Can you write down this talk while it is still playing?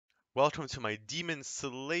Welcome to my Demon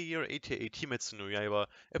Slayer, aka Kimetsu no Yaiba,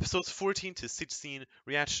 episodes 14 to 16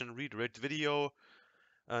 reaction redirect video.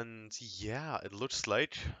 And yeah, it looks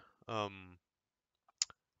like um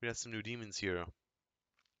we got some new demons here.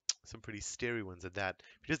 Some pretty scary ones at that.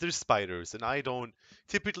 Because there's spiders, and I don't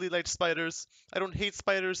typically like spiders. I don't hate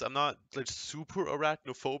spiders. I'm not like super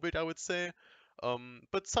arachnophobic, I would say.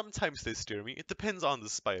 But sometimes they scare me. It depends on the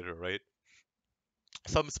spider, right?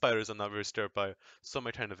 Some spiders I'm not very scared by, some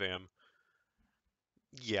I kind of am.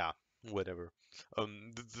 Yeah, whatever.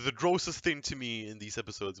 The grossest thing to me in these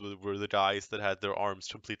episodes were the guys that had their arms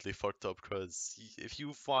completely fucked up. Because if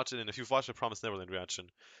you've watched it, and if you've watched the Promised Neverland reaction,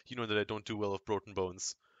 you know that I don't do well with broken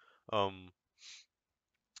bones. Um,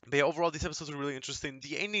 but yeah, overall these episodes were really interesting.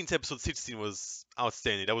 The ending to episode 16 was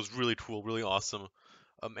outstanding. That was really cool, really awesome.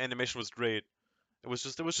 Animation was great. It was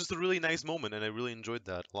just a really nice moment, and I really enjoyed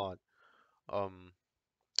that a lot. Um,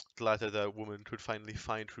 Glad that that woman could finally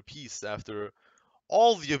find her peace after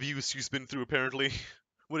all the abuse she's been through, apparently.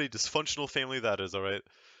 What a dysfunctional family that is, alright?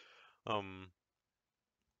 Um,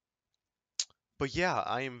 but yeah,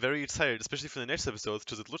 I am very excited, especially for the next episodes,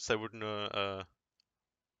 because it looks like we're gonna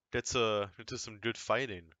get to some good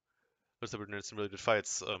fighting. Looks like we're gonna get some really good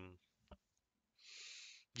fights.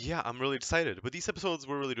 Yeah, I'm really excited. But these episodes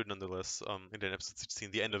were really good nonetheless. And then episode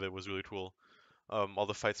 16, the end of it was really cool. All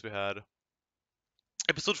the fights we had.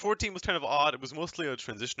 Episode 14 was kind of odd. It was mostly a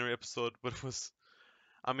transitionary episode, but it was,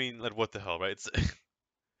 I mean, like, what the hell, right?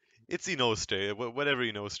 It's Inosuke. Whatever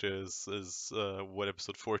Inosuke is what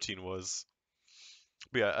episode 14 was.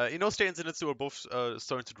 But yeah, Inosuke and Zenitsu are both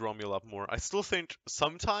starting to draw me a lot more. I still think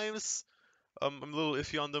sometimes I'm a little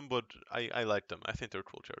iffy on them, but I like them. I think they're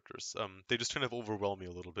cool characters. They just kind of overwhelm me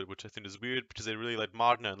a little bit, which I think is weird because I really like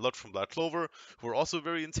Magna and Lud from Black Clover, who are also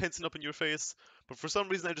very intense and up in your face. But for some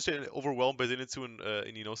reason, I just get overwhelmed by Zenitsu and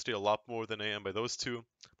Inosuke a lot more than I am by those two.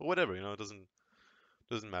 But whatever, it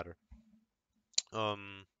doesn't matter.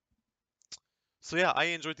 Um, So yeah, I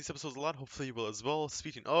enjoyed these episodes a lot. Hopefully you will as well.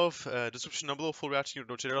 Speaking of, description down below, full reaction. You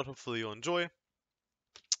don't check it out. Hopefully you'll enjoy.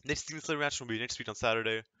 Next Demon Slayer reaction will be next week on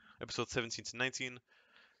Saturday, episode 17 to 19.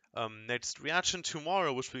 Next reaction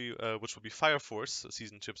tomorrow, which will be Fire Force,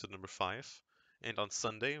 season 2, episode number 5. And on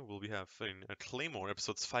Sunday we'll be having a Claymore,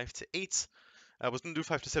 episodes 5 to 8. I was gonna do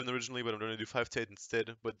 5 to 7 originally, but I'm gonna do 5 to 8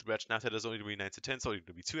 instead. But the reaction after that is only gonna be 9 to 10, so it's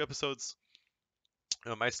gonna be 2 episodes.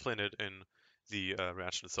 I explained it in the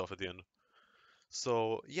reaction itself at the end.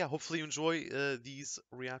 So yeah, hopefully you enjoy these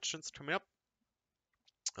reactions coming up.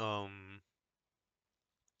 Um,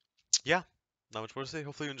 yeah, not much more to say.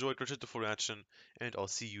 Hopefully you enjoyed. Go check the full reaction, and I'll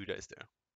see you guys there.